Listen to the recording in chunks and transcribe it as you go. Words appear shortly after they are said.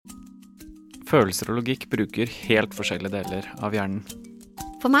Følelser og logikk bruker helt forskjellige deler av hjernen.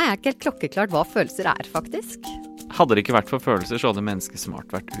 For meg ikke helt klokkeklart hva følelser faktisk. Hadde det ikke vært for følelser, så hadde mennesket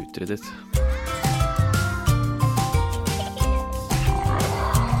smart vært utryddet.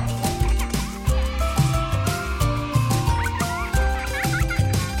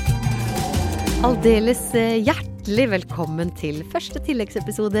 Aldeles hjertelig velkommen til første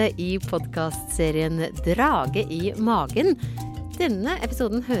tilleggsepisode i podcastserien Drage i magen. Denne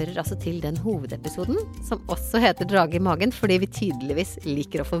episoden hører altså til den hovedepisoden, som også heter Drage i magen, fordi vi tydeligvis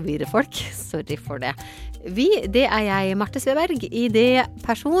liker å forvirre folk. Sorry for det. Det jeg, Marte Sveberg,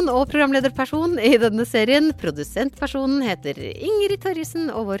 ID-person og programlederperson i denne serien. Produsentpersonen heter Ingrid Tørjesen,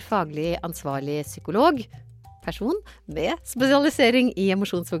 og vår faglig ansvarlige psykolog, person med spesialisering i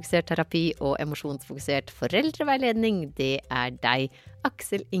emosjonsfokusert terapi og emosjonsfokusert foreldreveiledning, det deg,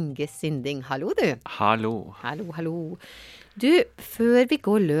 Aksel Inge Sinding. Hallo du. Hallo. Hallo. Du, før vi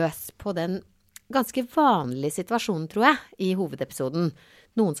går løs på den ganske vanlige situasjonen, tror jeg, i hovedepisoden,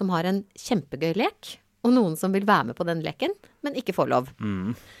 noen som har en kjempegøy lek, og noen som vil være med på den leken, men ikke får lov.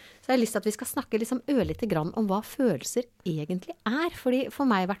 Så jeg har lyst til at vi skal snakke liksom ørlite grann om hva følelser egentlig fordi for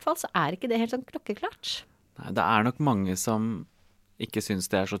meg i hvert fall, så ikke det helt sånn klokkeklart. Nei, det nok mange som ikke synes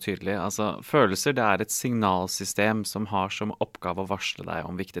det så tydelig. Altså, følelser, det et signalsystem som har som oppgave å varsle deg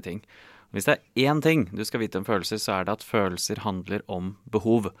om viktige ting. Hvis det én ting du skal vite om følelser, så det at følelser handler om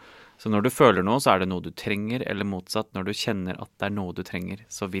behov. Så når du føler noe, så det noe du trenger, eller motsatt, når du kjenner at det noe du trenger,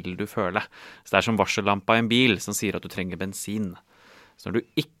 så vil du føle. Så det som varsellampa i en bil som sier at du trenger bensin. Så når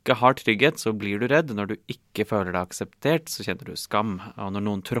du ikke har trygghet, så blir du redd. Når du ikke føler deg akseptert, så kjenner du skam. Og når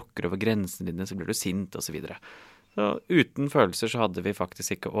noen tråkker over grensene dine, så blir du sint, og så videre. Så uten følelser så hadde vi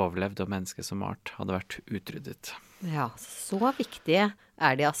faktisk ikke overlevd, og mennesket som art hadde vært utryddet. Ja, så viktige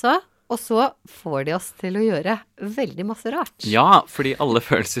de altså. Og så får de oss til å gjøre veldig masse rart. Ja, fordi alle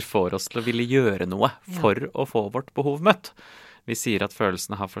følelser får oss til å ville gjøre noe for å få vårt behov møtt. Vi sier at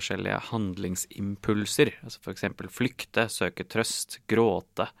følelsene har forskjellige handlingsimpulser, altså for eksempel flykte, søke trøst,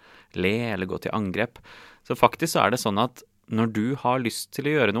 gråte, le eller gå til angrep. Så faktisk så det sånn at når du har lyst til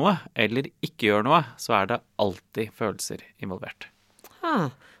å gjøre noe, eller ikke gjøre noe, så det alltid følelser involvert.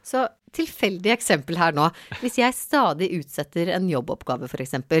 Så tilfeldig eksempel her nå. Hvis jeg stadig utsetter en jobboppgave for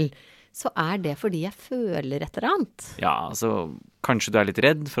eksempel, så det fordi jeg føler et eller annet. Ja, altså kanskje du litt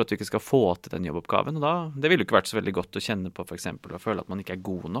redd for at du ikke skal få til den jobboppgaven, og det ville jo ikke vært så veldig godt å kjenne på for eksempel, å føle at man ikke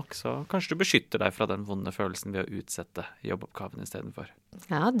god nok, så kanskje du beskytter deg fra den vonde følelsen ved å utsette jobboppgaven i stedet for.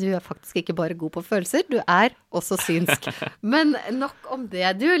 Ja, du faktisk ikke bare god på følelser, du også synsk. Men nok om det.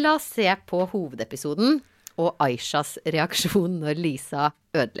 Du, la oss se på hovedepisoden og Aishas reaksjon når Lisa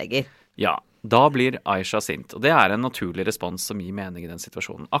ødelegger. Ja, da blir Aisha sint, og det en naturlig respons som gir mening i den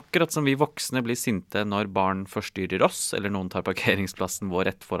situasjonen. Akkurat som vi voksne blir sinte når barn forstyrrer oss, eller noen tar parkeringsplassen vår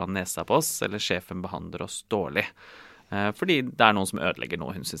rett foran nesa på oss, eller sjefen behandler oss dårlig. Fordi det noen som ødelegger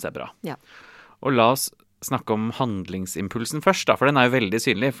noe hun synes bra. Ja. Og la oss snakke om handlingsimpulsen først, for den jo veldig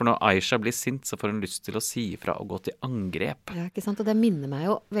synlig. For når Aisha blir sint, så får hun lyst til å si ifra og gå til angrep. Ja, ikke sant? Og det minner meg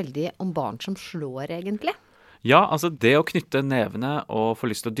jo veldig om barn som slår egentlig. Ja, altså det å knytte nevene og få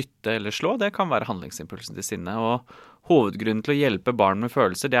lyst til å dytte eller slå, det kan være handlingsimpulsen til sinne. Og hovedgrunnen til å hjelpe barn med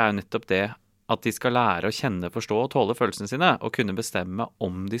følelser, det jo nettopp det at de skal lære å kjenne, forstå og tåle følelsene sine, og kunne bestemme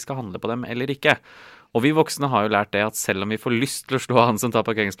om de skal handle på dem eller ikke. Og vi voksne har jo lært det at selv om vi får lyst til å slå han som tar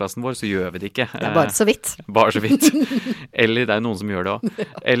parkeringsplassen vår, så gjør vi det ikke. Det bare så vidt. Bare så vidt. Eller det jo noen som gjør det også.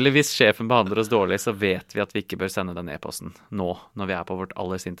 Eller hvis sjefen behandler oss dårlig, så vet vi at vi ikke bør sende den e-posten nå, når vi på vårt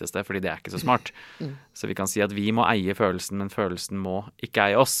aller sinteste, fordi det ikke så smart. Så vi kan si at vi må eie følelsen, men følelsen må ikke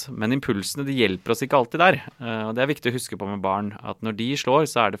eie oss. Men impulsene, de hjelper oss ikke alltid der. Og det viktig å huske på med barn, at når de slår,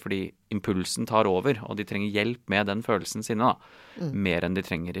 så det fordi impulsen tar over, og de trenger hjelp med den følelsen sinne da. Mer enn de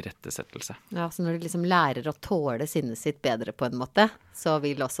trenger i rettesettelse. Ja, så når de liksom lærer å tåle sinnet sitt bedre på en måte, så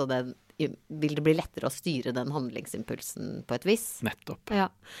vil det bli lettere å styre den handlingsimpulsen på et vis. Nettopp. Ja.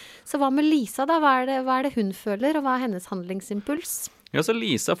 Så hva med Lisa da? Hva det hun føler, og hva hennes handlingsimpuls? Ja, så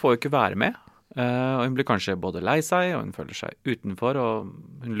Lisa får jo ikke være med. Og hun blir kanskje både lei seg, og hun føler seg utenfor, og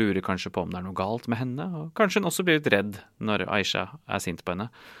hun lurer kanskje på om det noe galt med henne, og kanskje hun også blir litt redd når Aisha sint på henne.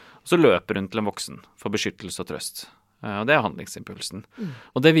 Og så løper hun til en voksen for beskyttelse og trøst. Og det handlingsimpulsen.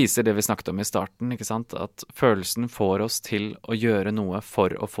 Og det viser det vi snakket om i starten, ikke sant? At følelsen får oss til å gjøre noe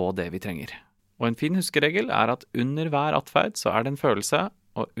for å få det vi trenger. Og en fin huskeregel at under hver atferd så det en følelse,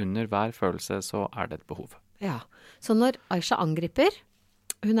 og under hver følelse så det et behov. Ja, så når Aisha angriper,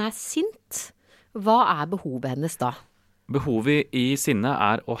 hun sint, hva behovet hennes da? Behovet i sinne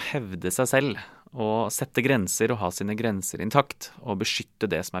å hevde seg selv, og sette grenser og ha sine grenser intakt, og beskytte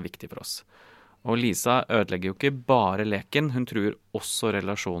det som viktig for oss. Og Lisa ødelegger jo ikke bare leken, hun truer også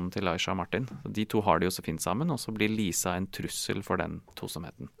relasjonen til Aisha og Martin. De to har det jo så fint sammen, og så blir Lisa en trussel for den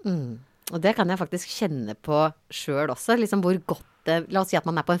tosomheten. Og det kan jeg faktisk kjenne på selv også, liksom hvor godt la oss si at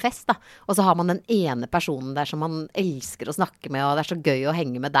man på en fest da, og så har man den ene personen der som man elsker å snakke med, og det så gøy å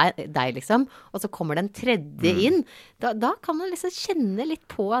henge med deg liksom, og så kommer den tredje inn. Da kan man liksom kjenne litt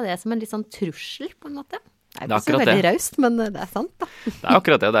på det som en litt sånn trussel, på en måte. Det ikke så veldig raust, men det sant da. Det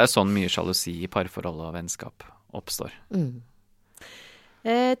akkurat det, det sånn mye sjalusi i parforhold og vennskap oppstår.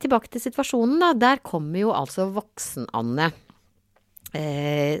 Tilbake til situasjonen da, der kommer jo altså voksen-Anne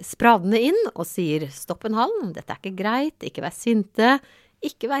spradende inn og sier stopp en halv, dette ikke greit, ikke vær sinte,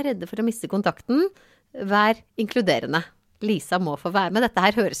 ikke vær redde for å miste kontakten, vær inkluderende. Lisa må få være med. Dette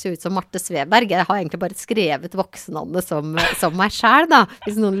her høres jo ut som Marte Sveberg. Jeg har egentlig bare skrevet voksen-Anne som meg selv da,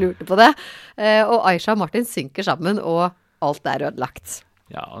 hvis noen lurte på det. Og Aisha og Martin synker sammen, og alt ødelagt.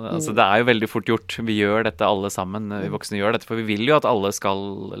 Ja, altså det jo veldig fort gjort. Vi gjør dette alle sammen. Vi voksne gjør dette, for vi vil jo at alle skal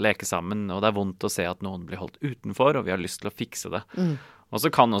leke sammen, og det vondt å se at noen blir holdt utenfor, og vi har lyst til å fikse det. Og så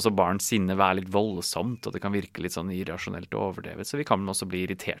kan også barns sinne være litt voldsomt, og det kan virke litt sånn irrasjonelt og overdrevet, så vi kan også bli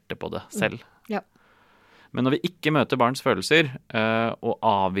irriterte på det selv. Ja. Men når vi ikke møter barns følelser, og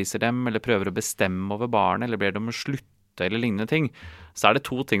avviser dem, eller prøver å bestemme over barnet, eller ber dem å slutte, eller lignende ting, så det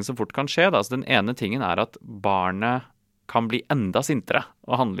to ting som fort kan skje. Da. Så den ene tingen at barnet kan bli enda sintere,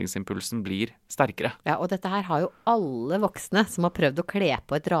 og handlingsimpulsen blir sterkere. Ja, og dette her har jo alle voksne som har prøvd å kle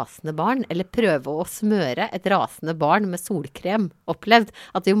på et rasende barn, eller prøve å smøre et rasende barn med solkrem, opplevd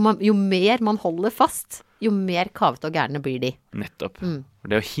at jo mer man holder fast, jo mer kavet og gærne blir de. Nettopp.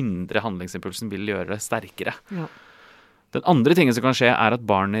 Det å hindre handlingsimpulsen vil gjøre det sterkere. Ja. Den andre tingen som kan skje at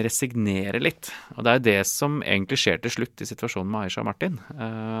barnet resignerer litt. Og det det som egentlig skjer til slutt i situasjonen med Aisha og Martin.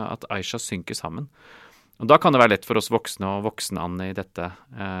 At Aisha synker sammen. Og da kan det være lett for oss voksne og voksen-Anne i dette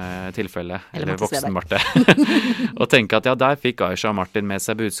tilfellet, eller voksen-Marte, å tenke at ja, der fikk Aisha og Martin med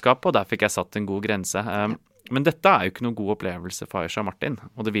seg budskap, og der fikk jeg satt en god grense. Men dette jo ikke noen god opplevelse for Aisha og Martin,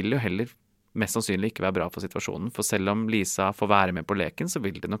 og det vil jo heller mest sannsynlig ikke være bra for situasjonen, for selv om Lisa får være med på leken, så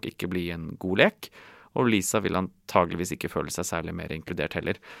vil det nok ikke bli en god lek, og Lisa vil antageligvis ikke føle seg særlig mer inkludert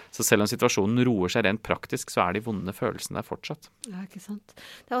heller. Så selv om situasjonen roer seg rent praktisk, så de vonde følelsene der fortsatt. Ja, ikke sant.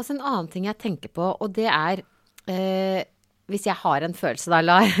 Det også en annen ting jeg tenker på, og det hvis jeg har en følelse da,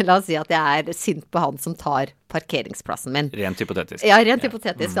 la oss si at jeg sint på han som tar parkeringsplassen min. Rent hypotetisk. Ja, rent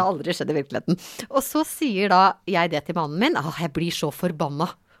hypotetisk. Det har aldri skjedd i virkeligheten. Og så sier da jeg det til mannen min, jeg blir så forbanna.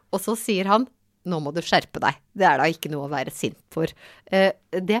 Og så sier han, nå må du skjerpe deg. Det da ikke noe å være sint for.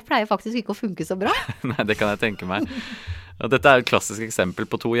 Det pleier faktisk ikke å funke så bra. Nei, det kan jeg tenke meg. Og dette et klassisk eksempel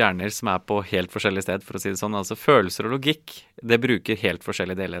på to hjerner som på helt forskjellig sted, for å si det sånn. Altså følelser og logikk, det bruker helt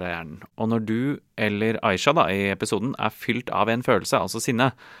forskjellige deler av hjernen. Og når du eller Aisha da, i episoden fylt av en følelse, altså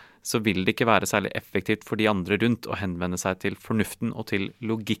sinne, så vil det ikke være særlig effektivt for de andre rundt å henvende seg til fornuften og til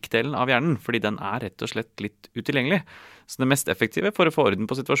logikkdelen av hjernen, fordi den rett og slett litt utilgjengelig. Så det mest effektive for å få orden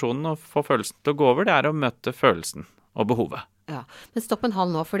på situasjonen og få følelsen til å gå over, det å møte følelsen og behovet. Ja, men stopp en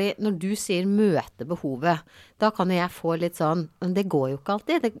halv nå, fordi når du sier møte behovet, da kan jo jeg få litt sånn, men det går jo ikke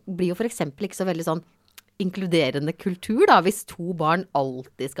alltid. Det blir jo for eksempel ikke så veldig sånn inkluderende kultur da, hvis to barn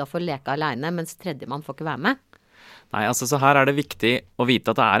alltid skal få leke alene, mens tredjemann får ikke være med. Nei, altså så her det viktig å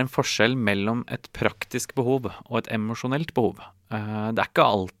vite at det en forskjell mellom et praktisk behov og et emosjonelt behov. Det ikke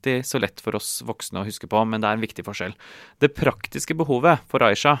alltid så lett for oss voksne å huske på, men det en viktig forskjell. Det praktiske behovet for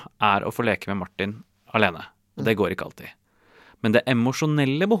Aisha å få leke med Martin alene. Det går ikke alltid. Men det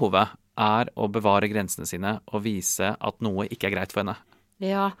emosjonelle behovet å bevare grensene sine og vise at noe ikke greit for henne.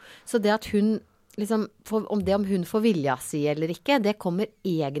 Ja, så det at hun, liksom, om hun får vilja si eller ikke, det kommer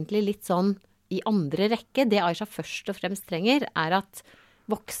egentlig litt sånn i andre rekke. Det Aisha først og fremst trenger at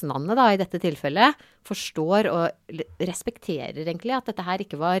voksen-Anne da, i dette tilfellet forstår og respekterer egentlig at dette her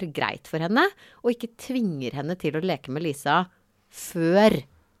ikke var greit for henne, og ikke tvinger henne til å leke med Lisa før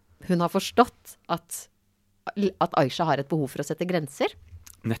hun har forstått at Aisha har et behov for å sette grenser.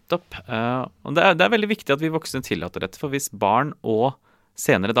 Nettopp. Og det veldig viktig at vi voksne tillater dette, for hvis barn og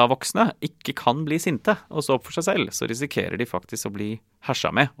senere da voksne ikke kan bli sinte og stå opp for seg selv, så risikerer de faktisk å bli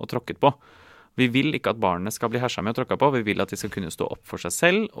hersa med og tråkket på. Vi vil ikke at barnet skal bli hersa med og tråkket på, vi vil at de skal kunne stå opp for seg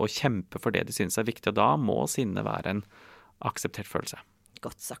selv og kjempe for det de synes viktig, og da må sinne være en akseptert følelse.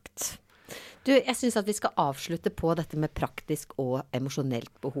 Godt sagt. Du, jeg synes at vi skal avslutte på dette med praktisk og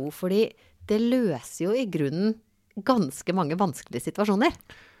emosjonelt behov, fordi det løser jo i grunnen ganske mange vanskelige situasjoner.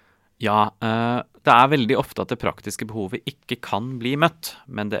 Ja, det veldig ofte at det praktiske behovet ikke kan bli møtt,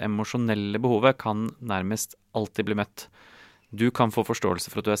 men det emosjonelle behovet kan nærmest alltid bli møtt. Du kan få forståelse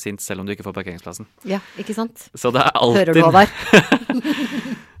for at du sint selv om du ikke får parkeringsplassen. Ja, ikke sant? Så det alltid... Hører du, Håvard?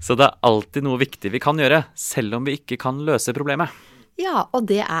 Så det alltid noe viktig vi kan gjøre, selv om vi ikke kan løse problemet. Ja, og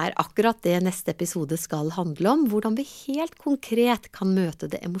det akkurat det neste episode skal handle om, hvordan vi helt konkret kan møte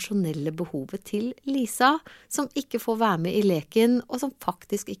det emosjonelle behovet til Lisa, som ikke får være med i leken, og som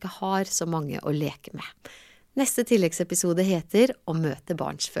faktisk ikke har så mange å leke med. Neste tilleggsepisode heter Å møte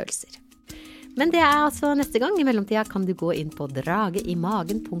barns følelser. Men det altså neste gang. I mellomtida kan du gå inn på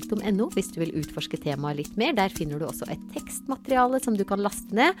drageimagen.no hvis du vil utforske temaet litt mer. Der finner du også et tekstmateriale som du kan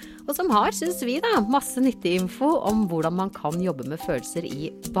laste ned, og som har, synes vi da, masse nyttig info om hvordan man kan jobbe med følelser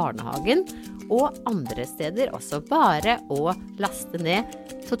i barnehagen og andre steder også. Bare å laste ned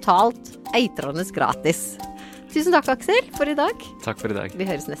totalt eitrende gratis. Tusen takk, Aksel, for i dag. Takk for i dag. Vi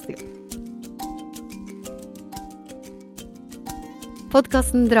høres neste gang.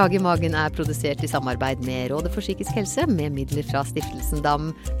 Podcasten Drage i magen produsert i samarbeid med Rådet for psykisk helse, med midler fra Stiftelsen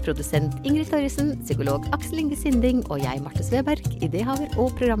Dam, produsent Ingrid Torresen, psykolog Aksel Inge Sinding og jeg, Marte Sveberg, idéhaver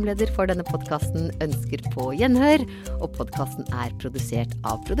og programleder for denne podcasten, ønsker på gjenhør, og podcasten produsert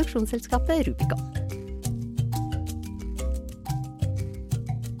av produksjonsselskapet Rubicon.